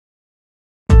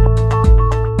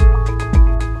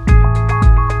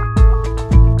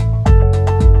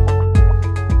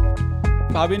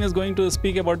Bhavin is going to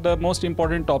speak about the most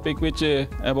important topic, which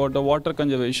about the water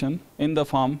conservation in the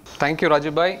farm. Thank you,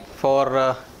 Rajubhai,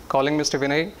 for calling Mr.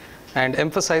 Vinay and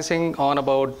emphasizing on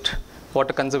about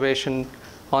water conservation,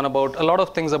 on about a lot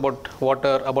of things about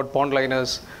water, about pond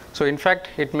liners. So in fact,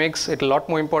 it makes it a lot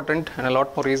more important and a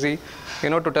lot more easy,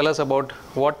 to tell us about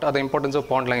what are the importance of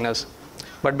pond liners.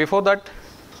 But before that,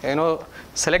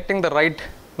 selecting the right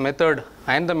method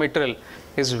and the material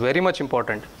is very much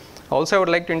important. Also, I would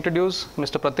like to introduce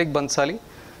Mr. Pratik Bansali,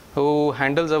 who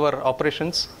handles our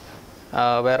operations,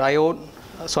 where I own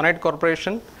Sonite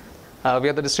Corporation. We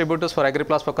are the distributors for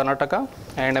Agriplast for Karnataka,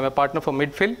 and I'm a partner for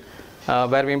Midfill,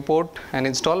 where we import and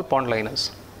install pond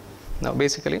liners. Now,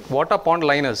 basically, what are pond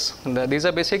liners? These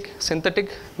are basic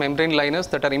synthetic membrane liners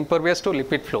that are impervious to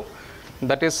liquid flow.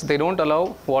 That is, they don't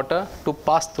allow water to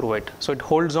pass through it, so it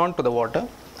holds on to the water.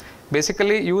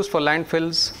 Basically used for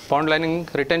landfills, pond lining,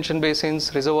 retention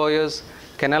basins, reservoirs,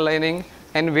 canal lining,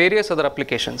 and various other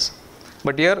applications.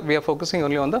 But here we are focusing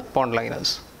only on the pond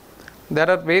liners. There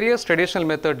are various traditional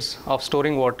methods of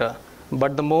storing water,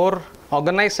 but the more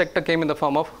organized sector came in the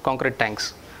form of concrete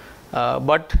tanks.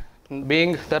 But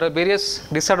there are various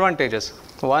disadvantages.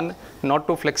 One, not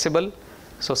too flexible,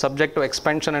 so subject to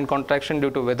expansion and contraction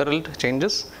due to weather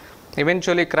changes.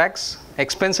 Eventually cracks,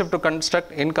 expensive to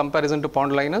construct in comparison to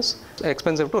pond liners,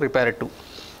 expensive to repair it too.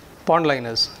 Pond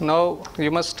liners. Now you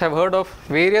must have heard of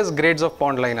various grades of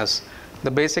pond liners.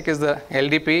 The basic is the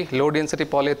LDP, low density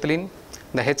polyethylene,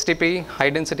 the HDP, high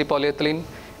density polyethylene,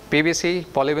 PVC,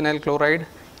 polyvinyl chloride,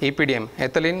 EPDM,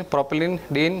 ethylene, propylene,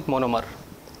 diene, monomer.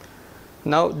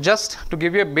 Now just to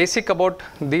give you a basic about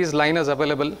these liners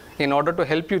available in order to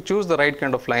help you choose the right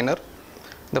kind of liner.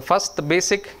 The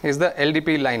basic is the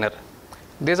LDP liner.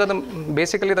 These are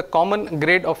basically the common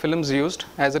grade of films used,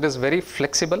 as it is very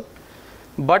flexible,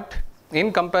 but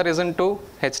in comparison to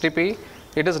HDP,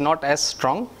 it is not as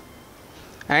strong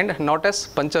and not as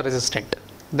puncture resistant.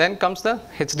 Then comes the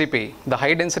HDP, the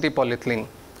high density polyethylene,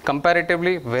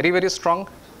 comparatively very strong,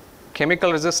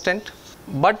 chemical resistant,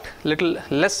 but little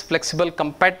less flexible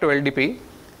compared to LDP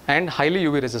and highly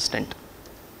UV resistant.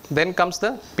 Then comes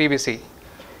the PVC.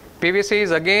 PVC is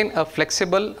again a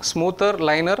flexible, smoother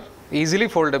liner, easily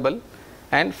foldable,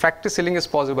 and factory sealing is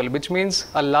possible, which means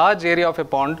a large area of a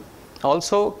pond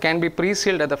also can be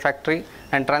pre-sealed at the factory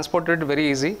and transported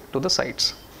very easy to the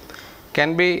sites.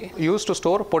 Can be used to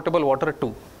store potable water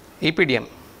too. EPDM.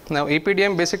 Now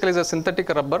EPDM basically is a synthetic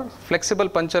rubber, flexible,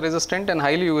 puncture resistant and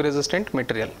highly UV resistant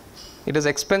material. It is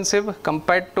expensive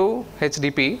compared to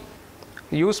HDP,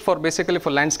 used for basically for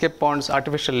landscape ponds,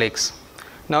 artificial lakes.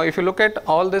 Now if you look at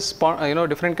all this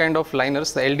different kind of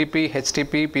liners, the LDP,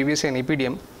 HDP, PVC and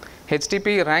EPDM,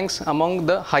 HDP ranks among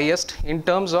the highest in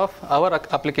terms of our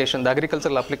application, the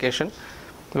agricultural application,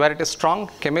 where it is strong,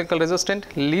 chemical resistant,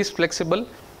 least flexible,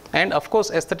 and of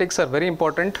course aesthetics are very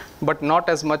important, but not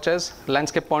as much as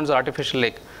landscape ponds or artificial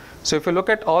lake. So if you look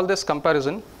at all this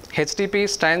comparison, HDP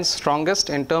stands strongest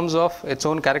in terms of its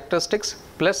own characteristics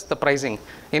plus the pricing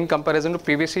in comparison to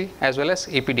PVC as well as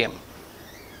EPDM.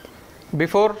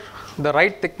 Before the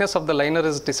right thickness of the liner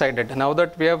is decided, now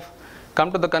that we have come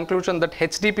to the conclusion that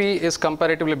HDP is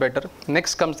comparatively better,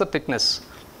 next comes the thickness.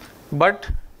 But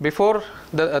before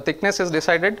the thickness is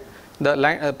decided,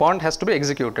 the pond has to be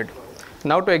executed.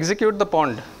 Now to execute the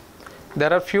pond,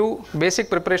 there are few basic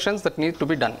preparations that need to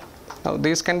be done. Now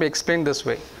these can be explained this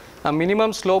way. A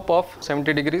minimum slope of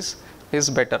 70 degrees is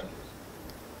better.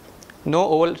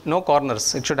 No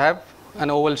corners, it should have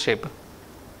an oval shape.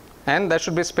 And there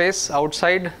should be space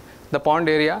outside the pond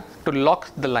area to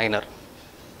lock the liner.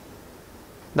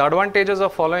 The advantages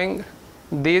of following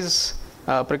these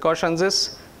precautions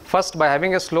is, first, by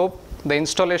having a slope, the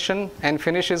installation and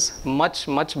finish is much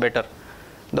better.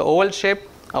 The oval shape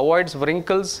avoids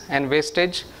wrinkles and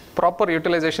wastage, proper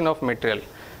utilization of material.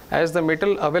 As the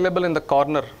material available in the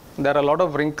corner, there are a lot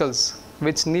of wrinkles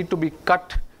which need to be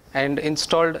cut and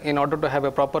installed in order to have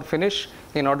a proper finish,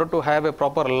 in order to have a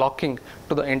proper locking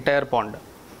to the entire pond.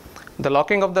 The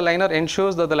locking of the liner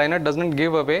ensures that the liner doesn't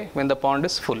give away when the pond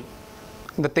is full.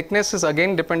 The thickness is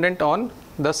again dependent on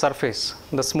the surface,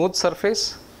 the smooth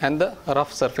surface and the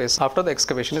rough surface after the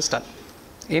excavation is done.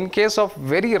 In case of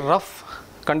very rough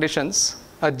conditions,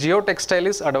 a geotextile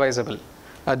is advisable.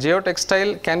 A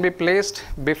geotextile can be placed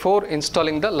before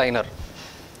installing the liner.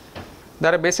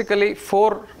 There are basically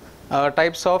four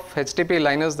types of HDP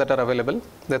liners that are available: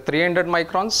 the 300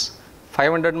 microns,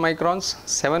 500 microns,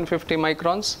 750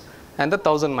 microns and the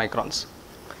 1000 microns.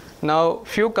 Now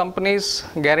few companies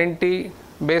guarantee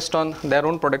based on their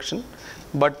own production,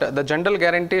 but the general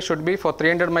guarantee should be for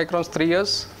 300 microns 3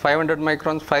 years, 500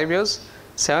 microns 5 years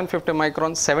 750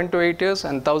 microns 7 to 8 years,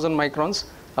 and 1000 microns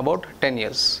about 10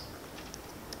 years.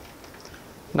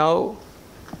 Now,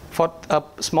 for a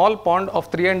small pond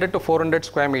of 300 to 400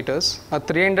 square meters, a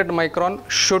 300 micron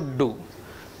should do.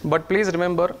 But please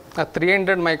remember, a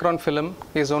 300 micron film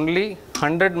is only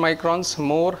 100 microns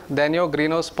more than your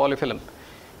greenhouse polyfilm.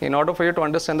 In order for you to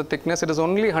understand the thickness, it is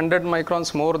only 100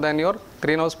 microns more than your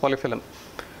greenhouse polyfilm.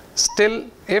 Still,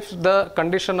 if the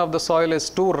condition of the soil is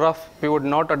too rough, we would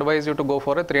not advise you to go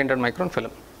for a 300 micron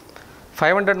film.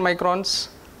 500 microns,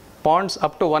 ponds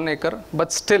up to 1 acre,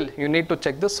 but still you need to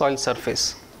check the soil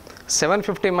surface.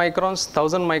 750 microns,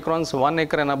 1000 microns, 1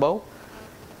 acre and above,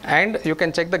 and you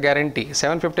can check the guarantee.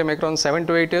 750 microns, 7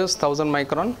 to 8 years, 1000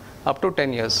 micron, up to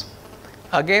 10 years.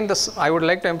 Again, I would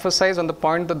like to emphasize on the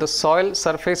point that the soil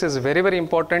surface is very, very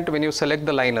important when you select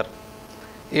the liner.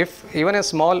 If even a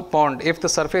small pond, if the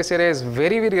surface area is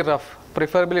very, very rough,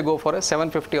 preferably go for a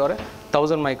 750 or a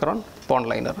 1000 micron pond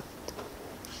liner.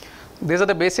 These are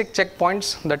the basic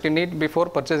checkpoints that you need before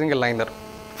purchasing a liner.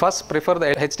 First, prefer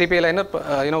the hdpe liner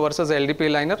versus the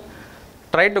LDPE liner.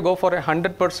 Try to go for a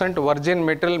 100% virgin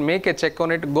material, make a check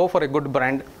on it, go for a good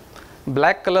brand.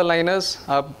 Black color liners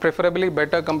are preferably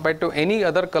better compared to any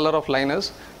other color of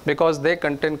liners because they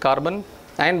contain carbon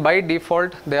and by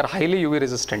default they are highly UV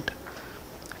resistant.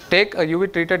 Take a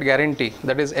UV treated guarantee,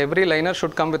 that is every liner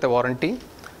should come with a warranty.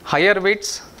 Higher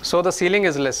widths, so the ceiling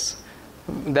is less.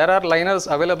 There are liners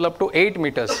available up to 8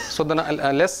 meters, so the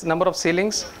less number of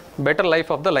ceilings, better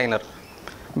life of the liner.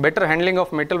 Better handling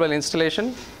of metal while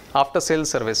installation, after sales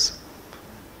service.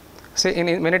 See,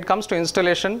 when it comes to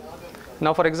installation,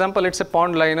 now for example, it's a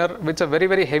pond liner which is a very,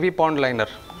 very heavy pond liner.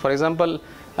 For example,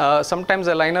 sometimes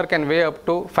a liner can weigh up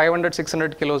to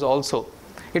 500-600 kilos also.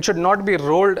 It should not be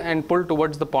rolled and pulled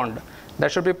towards the pond. There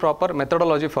should be proper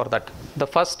methodology for that. The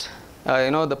first,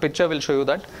 the picture will show you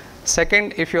that.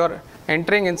 Second, if you are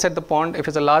entering inside the pond, if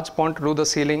it's a large pond to do the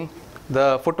sealing,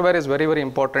 the footwear is very, very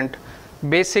important.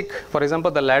 Basic, for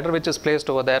example, the ladder which is placed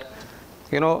over there,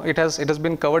 it has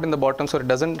been covered in the bottom so it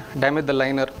doesn't damage the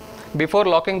liner. Before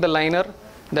locking the liner,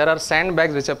 there are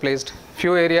sandbags which are placed.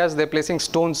 Few areas they are placing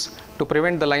stones to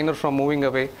prevent the liner from moving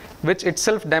away, which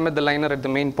itself damage the liner at the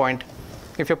main point.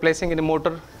 If you're placing in a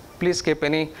motor, please keep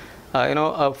any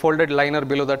a folded liner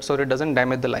below that so it doesn't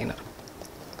damage the liner.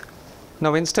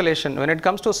 Now installation, when it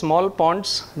comes to small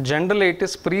ponds, generally it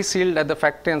is pre-sealed at the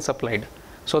factory and supplied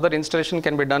so that installation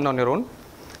can be done on your own.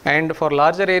 And for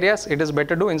larger areas, it is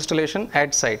better to do installation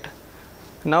at site.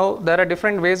 Now there are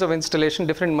different ways of installation,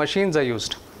 different machines are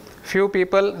used. Few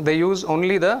people, they use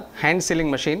only the hand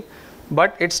sealing machine,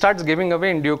 but it starts giving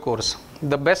away in due course.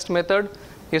 The best method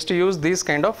is to use these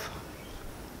kind of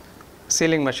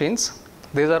sealing machines.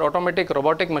 These are automatic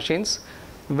robotic machines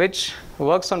which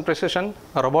works on precision,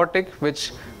 robotic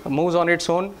which moves on its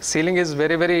own. Sealing is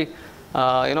very, very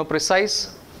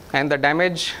precise, and the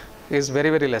damage is very,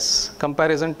 very less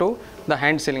comparison to the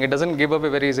hand sealing. It doesn't give away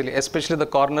very easily, especially the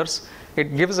corners.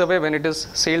 It gives away when it is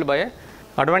sealed by a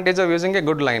advantage of using a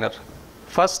good liner.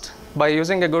 First, by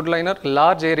using a good liner,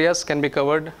 large areas can be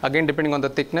covered, again depending on the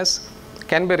thickness,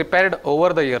 can be repaired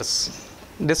over the years.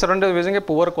 Disadvantage of using a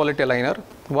poor quality liner: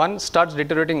 one, starts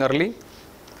deteriorating early.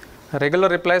 Regular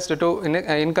repairs due to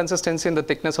inconsistency in the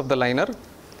thickness of the liner.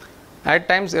 At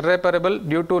times irreparable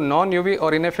due to non-UV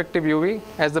or ineffective UV,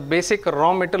 as the basic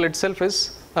raw material itself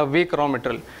is a weak raw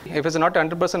material. If it's not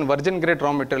 100% virgin grade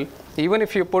raw material, even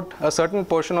if you put a certain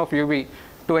portion of UV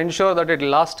to ensure that it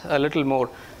lasts a little more,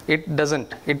 it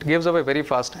doesn't. It gives away very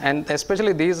fast, and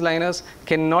especially these liners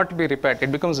cannot be repaired.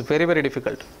 It becomes very, very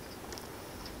difficult.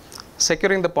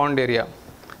 Securing the pond area.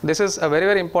 This is a very,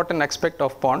 very important aspect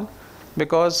of pond,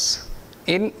 because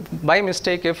by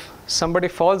mistake, if somebody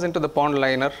falls into the pond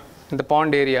liner in the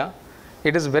pond area,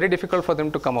 it is very difficult for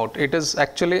them to come out. It is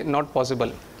actually not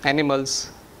possible.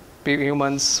 Animals,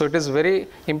 humans, so it is very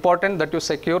important that you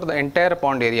secure the entire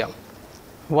pond area.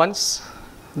 Once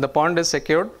the pond is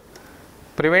secured,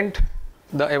 prevent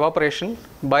the evaporation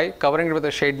by covering it with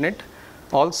a shade net.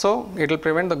 Also, it will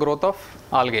prevent the growth of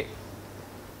algae.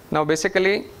 Now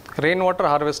basically, rainwater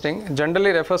harvesting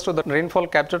generally refers to the rainfall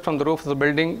captured from the roof of the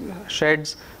building,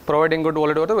 sheds, providing good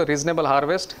quality water with reasonable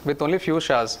harvest with only few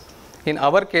showers. In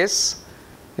our case,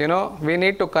 we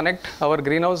need to connect our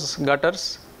greenhouse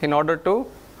gutters in order to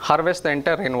harvest the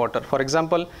entire rainwater. For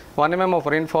example, 1 mm of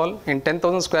rainfall in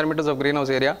 10,000 square meters of greenhouse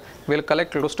area will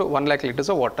collect close to 1 lakh liters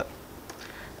of water.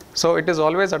 So it is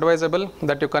always advisable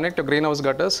that you connect your greenhouse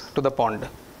gutters to the pond.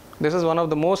 This is one of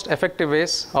the most effective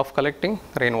ways of collecting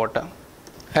rainwater.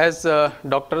 As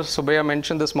Dr. Subbiah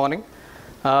mentioned this morning,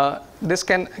 This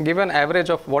can give an average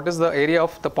of what is the area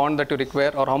of the pond that you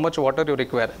require or how much water you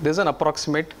require. This is an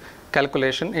approximate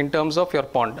calculation in terms of your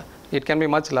pond. It can be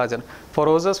much larger. For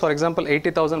roses, for example,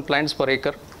 80,000 plants per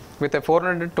acre with a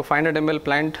 400 to 500 ml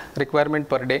plant requirement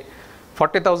per day,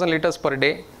 40,000 liters per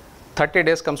day, 30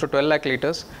 days comes to 12 lakh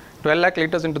liters. 12 lakh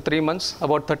liters into 3 months,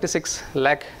 about 36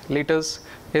 lakh liters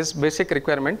is basic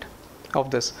requirement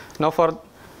of this. Now for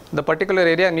the particular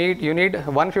area you need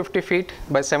 150 feet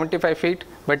by 75 feet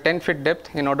by 10 feet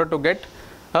depth in order to get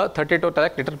a 32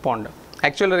 lakh liter pond.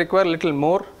 Actually require a little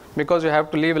more because you have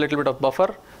to leave a little bit of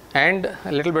buffer and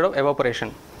a little bit of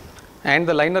evaporation. And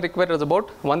the liner required is about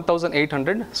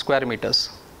 1800 square meters.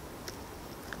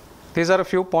 These are a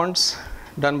few ponds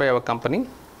done by our company.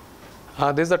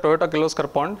 This is the Toyota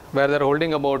Kirloskar pond where they are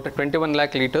holding about 21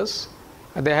 lakh liters.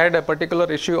 They had a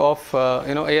particular issue of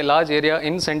a large area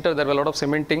in center. There were a lot of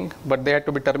cementing, but they had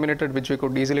to be terminated, which we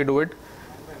could easily do it.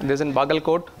 This is in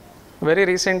Bagalkot. Very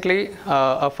recently,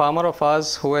 a farmer of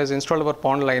ours who has installed our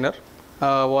pond liner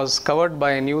was covered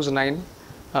by News 9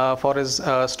 for his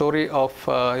story of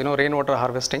rainwater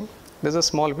harvesting. This is a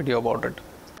small video about it.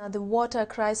 The water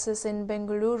crisis in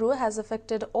Bengaluru has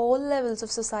affected all levels of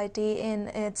society in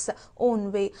its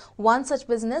own way. One such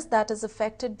business that is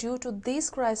affected due to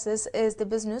this crisis is the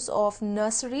business of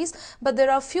nurseries. But there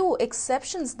are few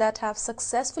exceptions that have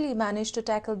successfully managed to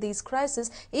tackle these crises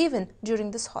even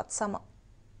during this hot summer.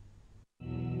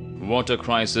 Water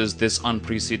crisis, this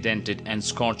unprecedented and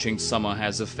scorching summer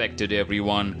has affected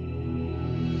everyone.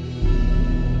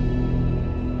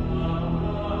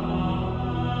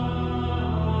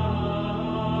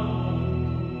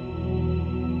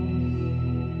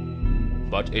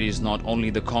 But it is not only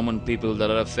the common people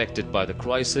that are affected by the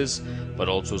crisis, but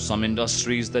also some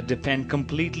industries that depend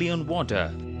completely on water.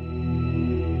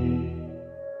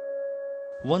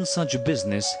 One such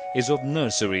business is of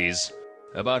nurseries.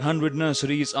 About 100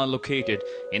 nurseries are located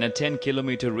in a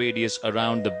 10-kilometer radius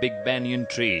around the big banyan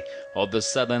tree of the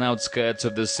southern outskirts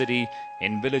of the city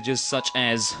in villages such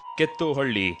as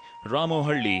Kettohalli,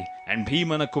 Ramohalli and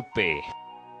Bhimanakuppe.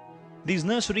 These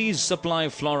nurseries supply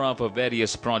flora for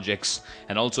various projects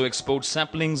and also export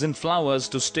saplings and flowers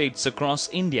to states across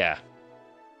India.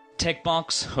 Tech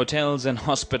parks, hotels and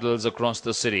hospitals across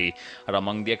the city are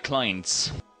among their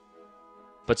clients.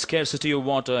 But scarcity of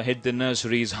water hit the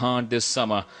nurseries hard this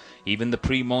summer. Even the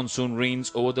pre-monsoon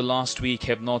rains over the last week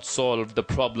have not solved the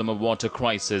problem of water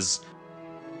crisis.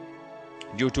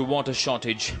 Due to water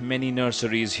shortage, many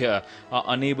nurseries here are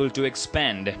unable to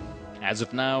expand. As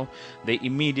of now, they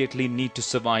immediately need to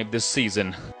survive this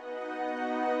season.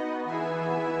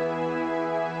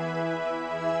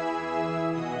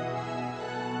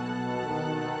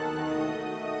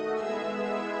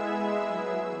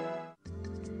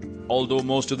 Although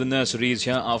most of the nurseries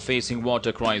here are facing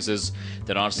water crisis,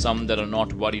 there are some that are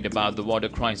not worried about the water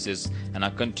crisis and are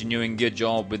continuing their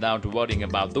job without worrying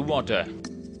about the water.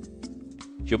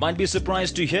 You might be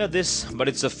surprised to hear this, but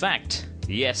it's a fact.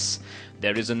 Yes,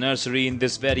 there is a nursery in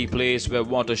this very place where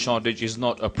water shortage is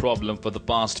not a problem for the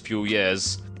past few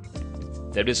years.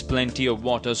 There is plenty of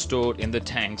water stored in the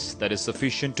tanks that is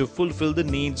sufficient to fulfill the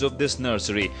needs of this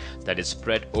nursery that is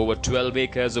spread over 12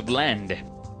 acres of land.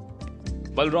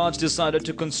 Balraj decided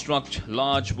to construct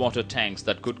large water tanks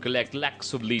that could collect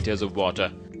lakhs of liters of water.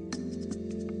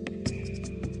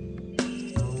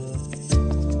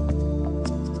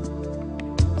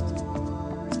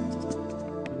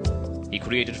 He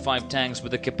created 5 tanks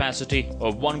with a capacity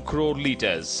of 1 crore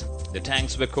liters. The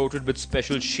tanks were coated with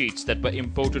special sheets that were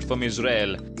imported from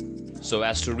Israel so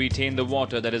as to retain the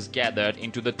water that is gathered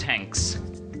into the tanks.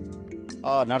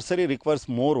 Nursery requires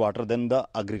more water than the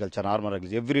agriculture, normal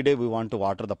agriculture. Every day we want to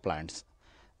water the plants.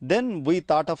 Then we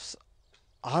thought of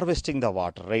harvesting the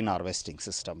water, rain harvesting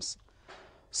systems.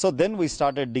 So then we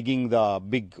started digging the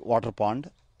big water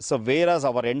pond. So whereas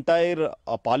our entire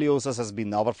polyhouses has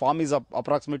been, our farm is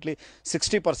approximately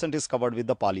 60% is covered with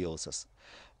the polyhouses.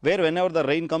 Where whenever the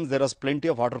rain comes, there is plenty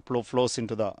of water flows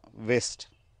into the waste,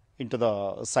 into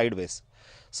the sideways.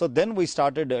 So then we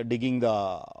started digging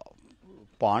the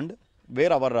pond,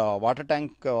 where our water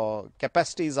tank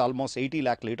capacity is almost 80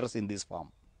 lakh liters in this farm.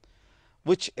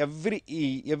 Which every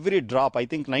drop, I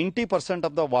think 90%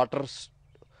 of the water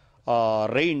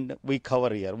rained we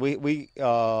cover here, we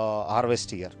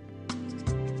harvest here.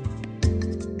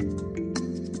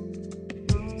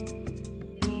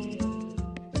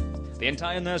 The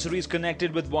entire nursery is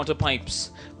connected with water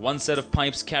pipes. One set of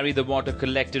pipes carry the water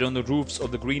collected on the roofs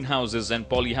of the greenhouses and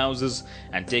polyhouses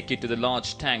and take it to the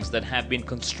large tanks that have been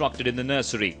constructed in the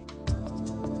nursery.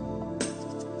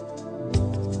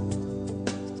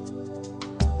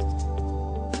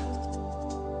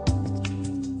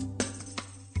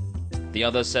 The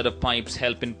other set of pipes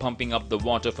help in pumping up the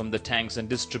water from the tanks and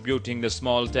distributing the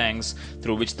small tanks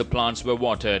through which the plants were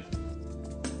watered.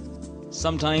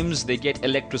 Sometimes they get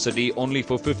electricity only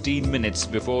for 15 minutes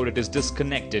before it is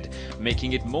disconnected,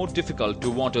 making it more difficult to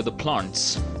water the plants.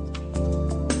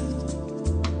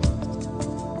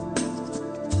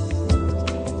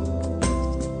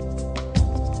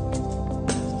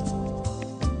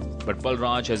 But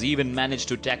Balraj has even managed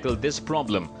to tackle this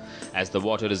problem. As the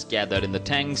water is gathered in the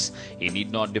tanks, he need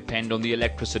not depend on the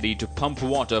electricity to pump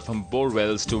water from bore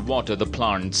wells to water the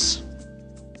plants.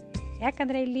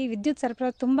 ಯಾಕಂದರೆ ಇಲ್ಲಿ ವಿದ್ಯುತ್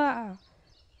ಸರಬರಾಜು ತುಂಬ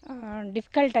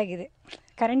difficult ಆಗಿದೆ.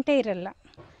 ಕರೆಂಟೇ ಇರಲ್ಲ.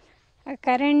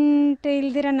 Current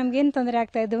ಇಲ್ದಿರ ನಮಗೇನು ತೊಂದರೆ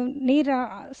ಆಗ್ತಾಯಿದ್ದು, ನೀರು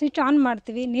ಸ್ವಿಚ್ ಆನ್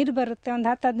ಮಾಡ್ತೀವಿ, ನೀರು ಬರುತ್ತೆ, ಒಂದು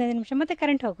 10-15 ನಿಮಿಷ ಮತ್ತು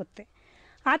ಕರೆಂಟ್ ಹೋಗುತ್ತೆ.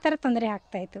 ಆ ಥರ ತೊಂದರೆ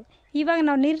ಆಗ್ತಾಯಿತ್ತು. ಇವಾಗ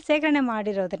ನಾವು ನೀರು ಶೇಖರಣೆ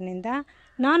ಮಾಡಿರೋದ್ರಿಂದ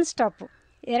ನಾನ್ ಸ್ಟಾಪು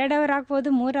 2 ಅವರ್ ಆಗ್ಬೋದು,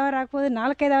 3 ಅವರ್ ಆಗ್ಬೋದು,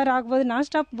 4-5 ಅವರ್ ಆಗ್ಬೋದು, ನಾನ್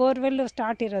ಸ್ಟಾಪ್ ಬೋರ್ವೆಲ್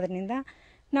ಸ್ಟಾರ್ಟ್ ಇರೋದ್ರಿಂದ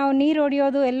ನಾವು ನೀರು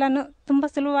ಹೊಡೆಯೋದು ಎಲ್ಲನೂ ತುಂಬ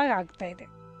ಸುಲಭವಾಗಿ ಆಗ್ತಾಯಿದೆ.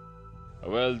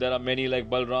 Well, there are many like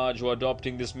Balraj who are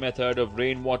adopting this method of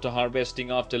rainwater harvesting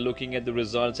after looking at the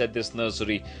results at this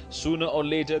nursery. Sooner or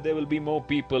later, there will be more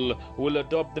people who will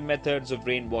adopt the methods of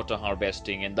rainwater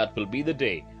harvesting, and that will be the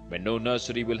day when no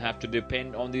nursery will have to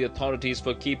depend on the authorities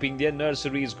for keeping their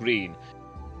nurseries green.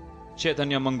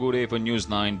 Chaitanya Mangure for News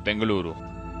 9, Bengaluru.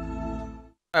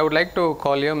 I would like to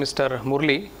call here Mr.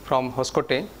 Murli from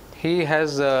Hoskote. He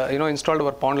has installed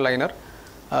our pond liner.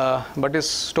 But his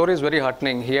story is very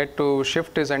heartening. He had to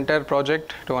shift his entire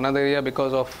project to another area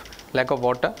because of lack of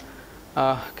water.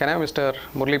 Can I have Mr.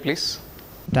 Murli, please?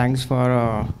 Thanks for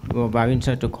Bhavin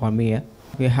sir to call me here.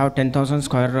 We have 10,000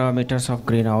 square meters of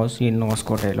greenhouse in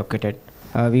Hoskote located.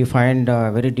 We find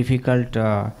very difficult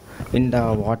in the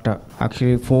water.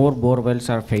 Actually, 4 bore wells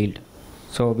are failed.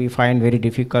 So we find very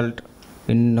difficult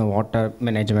in water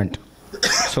management.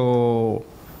 So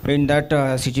in that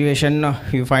situation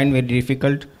we find very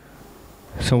difficult.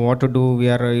 So what to do? We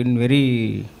are in very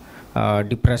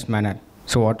depressed manner.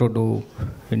 So what to do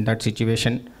in that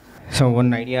situation? So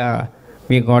one idea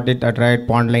we got it at right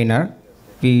pond liner.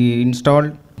 We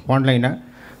installed pond liner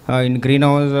in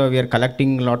greenhouse. We are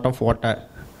collecting a lot of water.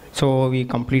 So we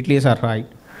completely survived.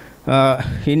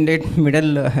 In that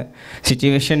middle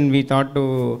situation, we thought to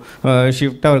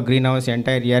shift our greenhouse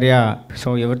entire area. So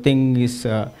everything is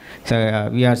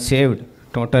we are saved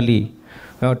totally.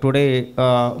 Today,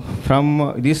 from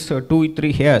this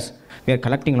 2-3 years, we are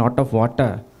collecting a lot of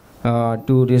water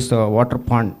to this water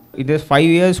pond. It is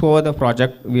 5 years over the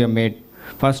project we have made.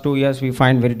 First 2 years we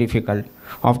find very difficult.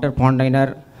 After pond liner,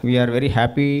 we are very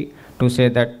happy to say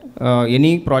that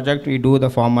any project we do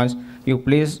the farmers, you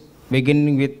please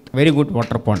beginning with very good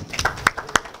water pond.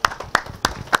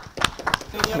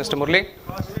 Mr. Murli?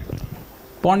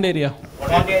 Pond area.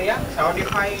 Pond area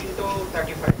 75 into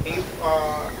 35 deep.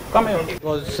 Come here. It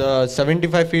was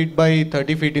 75 feet by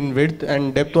 30 feet in width,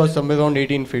 and depth was somewhere around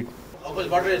 18 feet.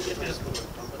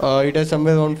 It has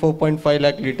somewhere around 4.5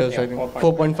 lakh liters, I think.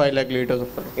 4.5 lakh liters of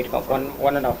water. It comes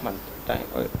 1.5 month time.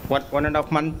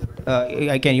 1.5 month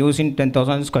I can use in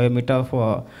 10,000 square meter for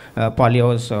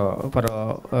polyhouse for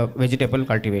vegetable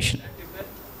cultivation.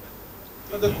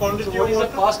 So the quantity of water?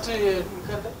 Cost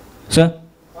Sir?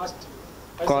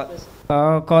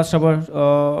 Cost about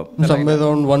somewhere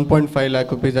around 1.5 lakh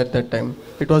rupees at that time.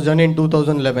 It was done in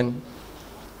 2011.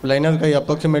 Liner का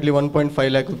approximately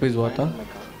 1.5 lakh rupees हुआ था.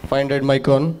 500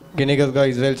 micron गिनेगर का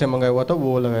Israel से मंगाया हुआ था,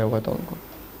 वो लगाया हुआ था उनको.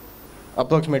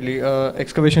 Approximately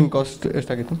excavation cost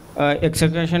ऐसा कितना?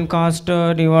 Excavation cost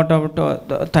about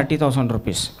 30,000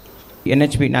 rupees.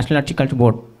 NHB, National Horticulture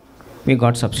Board, we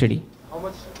got subsidy. How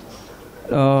much?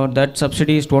 That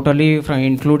subsidy is totally from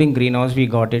including greenhouse. We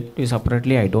got it.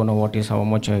 Separately, I don't know what is how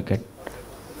much I get.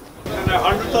 And a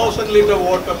 100,000 liter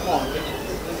water pond,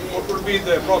 what would be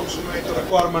the approximate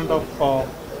requirement of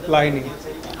lining?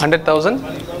 100,000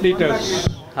 liters.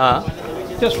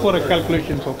 Just for a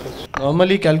calculation purpose.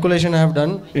 Normally calculation I have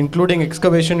done, including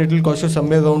excavation, it will cost you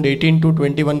somewhere around 18 to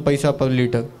 21 paisa per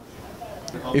liter.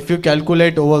 If you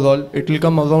calculate overall, it will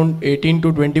come around 18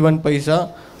 to 21 paisa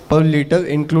per liter,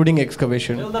 including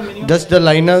excavation. Just the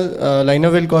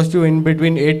liner will cost you in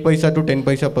between 8 paisa to 10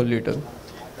 paisa per liter.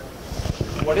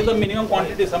 What is the minimum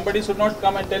quantity? Somebody should not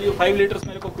come and tell you 5 liters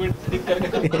मेरे को quit dig करके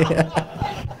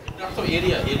So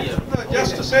area.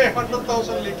 Just to say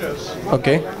 100,000 liters.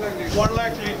 Okay. 1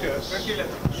 lakh liters.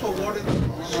 So what is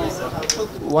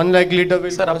 1 lakh liter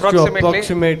will Sir, cost you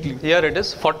approximately. Here it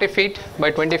is 40 feet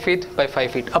by 20 feet by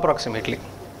 5 feet approximately.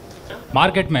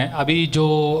 Market में अभी जो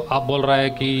आप बोल रहे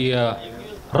हैं कि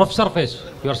rough surface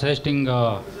you are suggesting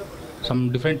some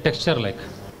different texture like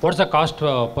what's the cost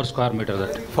per square metre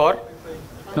that For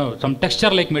No, some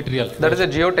texture-like material. That is a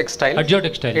geotextile. A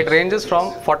geotextile. It ranges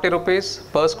from 40 rupees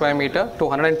per square meter to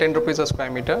 110 rupees a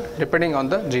square meter, depending on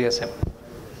the GSM.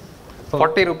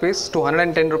 40 rupees to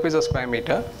 110 rupees a square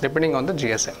meter, depending on the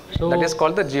GSM. So that is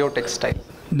called the geotextile.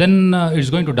 Then it's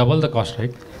going to double the cost,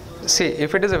 right? See,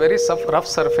 if it is a very rough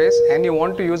surface and you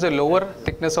want to use a lower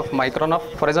thickness of micron of,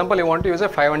 for example, you want to use a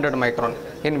 500 micron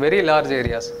in very large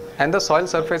areas, and the soil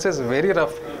surface is very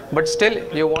rough, but still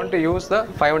you want to use the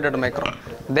 500 micron,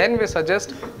 then we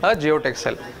suggest a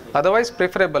geotextile. Otherwise,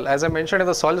 preferable, as I mentioned, if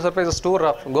the soil surface is too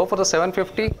rough, go for the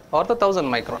 750 or the 1000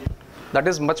 micron. That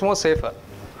is much more safer.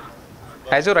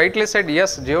 As you rightly said,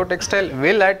 yes, geotextile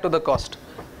will add to the cost,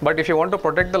 but if you want to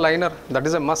protect the liner, that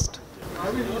is a must.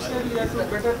 I mean, you said you have to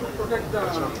better to protect the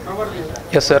cover layer.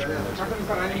 Yes, sir. Cotton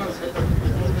for animals.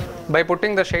 By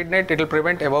putting the shade net, it will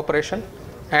prevent evaporation,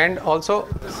 and also.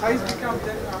 The size becomes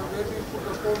then where do you put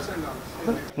the poles and all.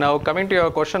 Now coming to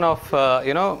your question of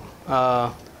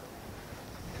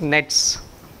nets.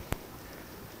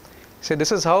 See,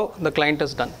 this is how the client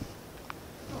has done.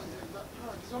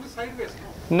 It's only sideways.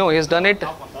 No, he has done it.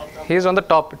 He is on the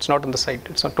top. It's not on the side.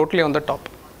 It's not totally on the top.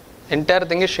 Entire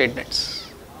thing is shade nets.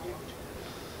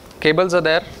 Cables are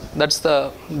there. That's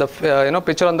the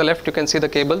picture on the left. You can see the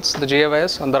cables, the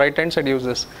GAYS. On the right hand side, use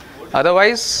this.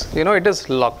 Otherwise, it is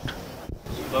locked.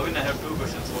 Bhavin, I have two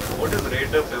questions. What is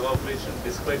rate of evaporation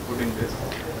despite putting this?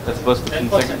 That's first question.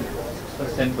 Second,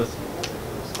 10%.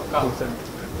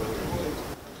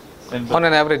 On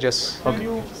an average, yes.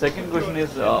 Okay. Second question is,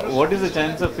 what is the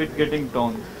chance of it getting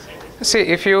torn? See,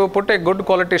 if you put a good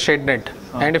quality shade net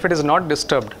and if it is not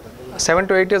disturbed, 7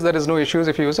 to 8 years there is no issues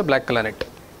if you use a black color net.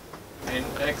 And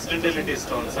accidentally it is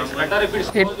torn. Better if it's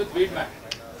closed with weed mat.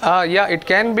 Yeah, it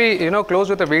can be closed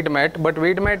with a weed mat, but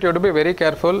weed mat you have to be very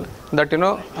careful that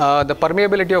the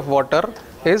permeability of water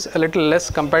is a little less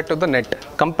compared to the net.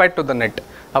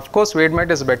 Of course, weed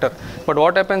mat is better, but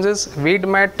what happens is weed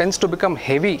mat tends to become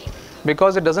heavy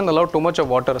because it doesn't allow too much of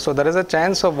water. So there is a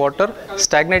chance of water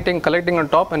stagnating, collecting on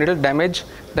top, and it will damage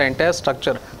the entire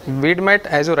structure. Weed mat,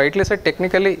 as you rightly said,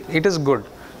 technically it is good,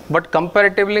 but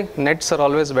comparatively nets are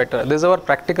always better. This is our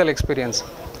practical experience.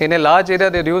 In a large area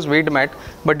they use weed mat,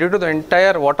 but due to the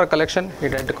entire water collection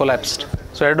it had collapsed,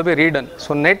 so it had to be redone.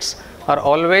 So nets are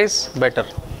always better.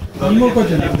 One more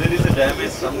question. If there is a damage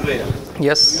somewhere,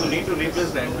 yes, you need to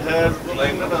replace the entire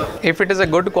liner. If it is a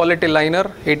good quality liner,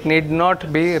 it need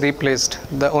not be replaced.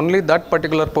 Only that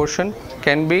particular portion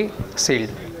can be sealed.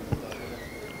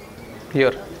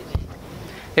 Here,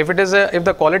 if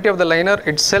the quality of the liner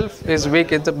itself is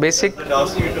weak, it's a basic. It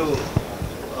asks you to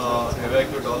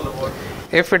evacuate all the water.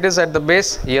 If it is at the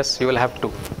base, yes, you will have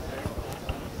to.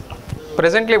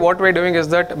 Presently what we are doing is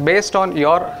that based on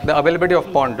the availability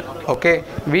of pond, okay,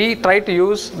 we try to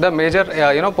use the major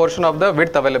portion of the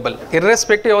width available.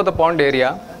 Irrespective of the pond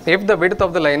area, if the width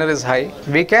of the liner is high,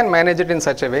 we can manage it in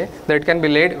such a way that it can be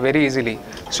laid very easily.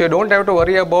 So you don't have to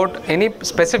worry about any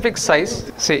specific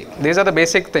size. See, these are the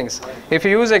basic things. If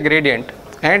you use a gradient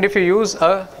and if you use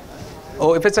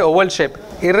if it's an oval shape,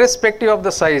 irrespective of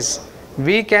the size,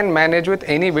 we can manage with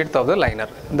any width of the liner.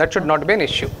 That should not be an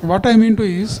issue. What I mean to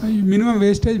is minimum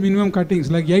wastage, minimum cuttings,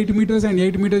 like 8 meters and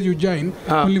 8 meters you join,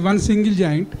 only one single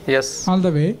joint, yes, all the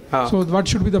way. So what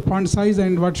should be the pond size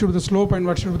and what should be the slope and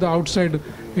what should be the outside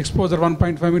exposure,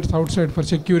 1.5 meters outside for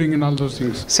securing and all those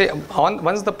things. See,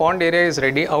 once the pond area is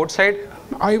ready, outside.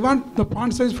 I want the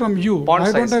pond size from you. Pond I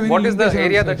size. don't have any what is the limitation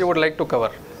area on that size. you would like to cover?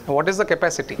 What is the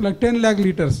capacity? Like 10 lakh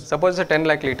liters. Suppose it's 10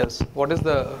 lakh liters. What is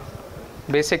the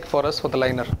basic for us for the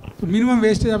liner? Minimum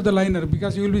wastage of the liner,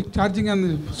 because you will be charging on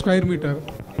the square meter.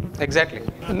 Exactly.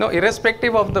 No,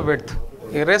 irrespective of the width,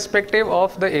 irrespective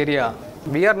of the area,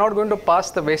 we are not going to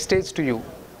pass the wastage to you.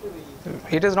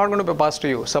 It is not going to be passed to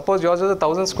you. Suppose yours is a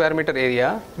 1000 square meter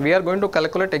area, we are going to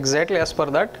calculate exactly as per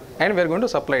that and we are going to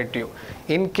supply it to you.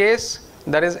 In case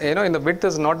there is, in the width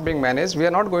is not being managed, we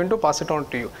are not going to pass it on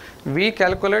to you. We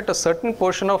calculate a certain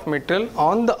portion of material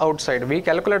on the outside. We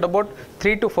calculate about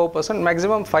 3 to 4%,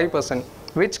 maximum 5%,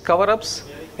 which covers up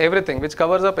everything, which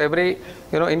covers up every,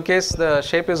 in case the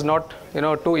shape is not,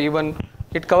 too even,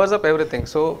 it covers up everything.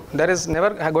 So there is never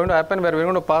going to happen where we are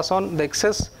going to pass on the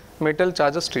excess metal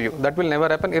charges to you. That will never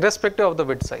happen, irrespective of the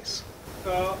width size.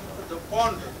 The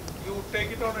pond, you take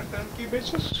it on a turnkey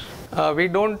basis? We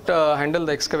don't handle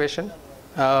the excavation.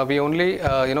 We only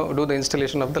do the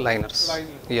installation of the liners.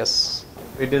 Yes.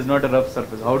 It is not a rough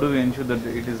surface. How do we ensure that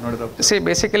it is not a rough surface? See,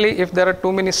 basically, if there are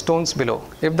too many stones below,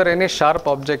 if there are any sharp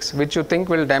objects which you think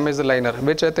will damage the liner,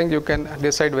 which I think you can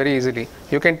decide very easily,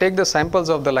 you can take the samples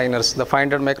of the liners, the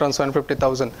 500 micron,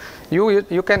 750,000.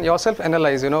 You can yourself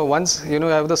analyze. Once you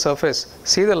have the surface,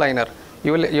 see the liner.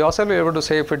 you will yourself be able to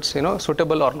say if it's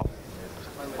suitable or no.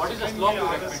 What is the slope you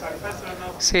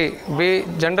recommend? See, we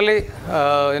generally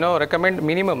recommend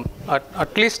minimum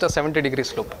at least a 70-degree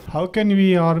slope. How can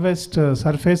we harvest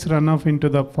surface runoff into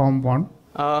the farm pond?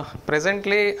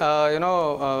 Presently,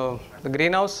 the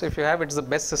greenhouse, if you have, it's the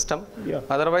best system. Yeah.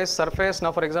 Otherwise, surface,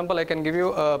 now for example, I can give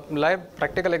you a live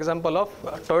practical example of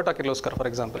Toyota Kirloskar, for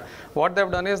example. What they've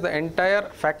done is the entire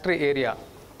factory area,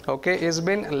 is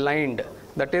been lined.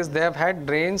 That is, they have had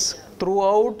drains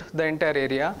throughout the entire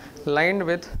area, lined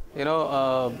with,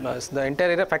 the entire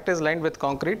area factory is lined with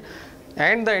concrete,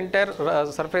 and the entire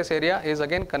surface area is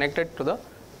again connected to the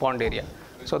pond area.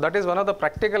 So that is one of the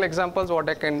practical examples what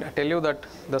I can tell you, that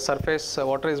the surface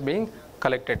water is being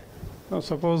collected. Now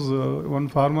suppose one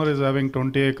farmer is having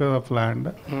 20 acres of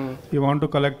land. He want to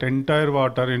collect entire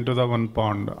water into the one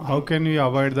pond. How can we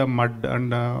avoid the mud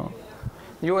and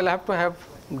you will have to have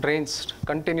drains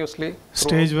continuously.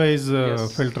 Stage-wise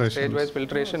filtration? Stage-wise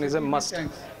filtration is a must.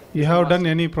 You have done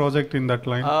any project in that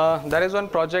line? There is one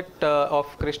project of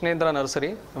Krishnendra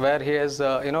Nursery where he has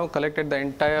collected the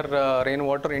entire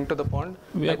rainwater into the pond.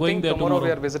 We are going there tomorrow.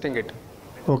 We are visiting it.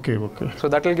 Okay. So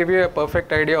that will give you a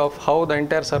perfect idea of how the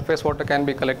entire surface water can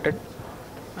be collected.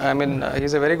 I mean,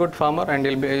 he's a very good farmer, and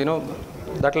he'll be,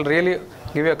 that will really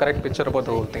give you a correct picture about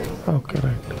the whole thing. Okay,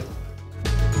 right.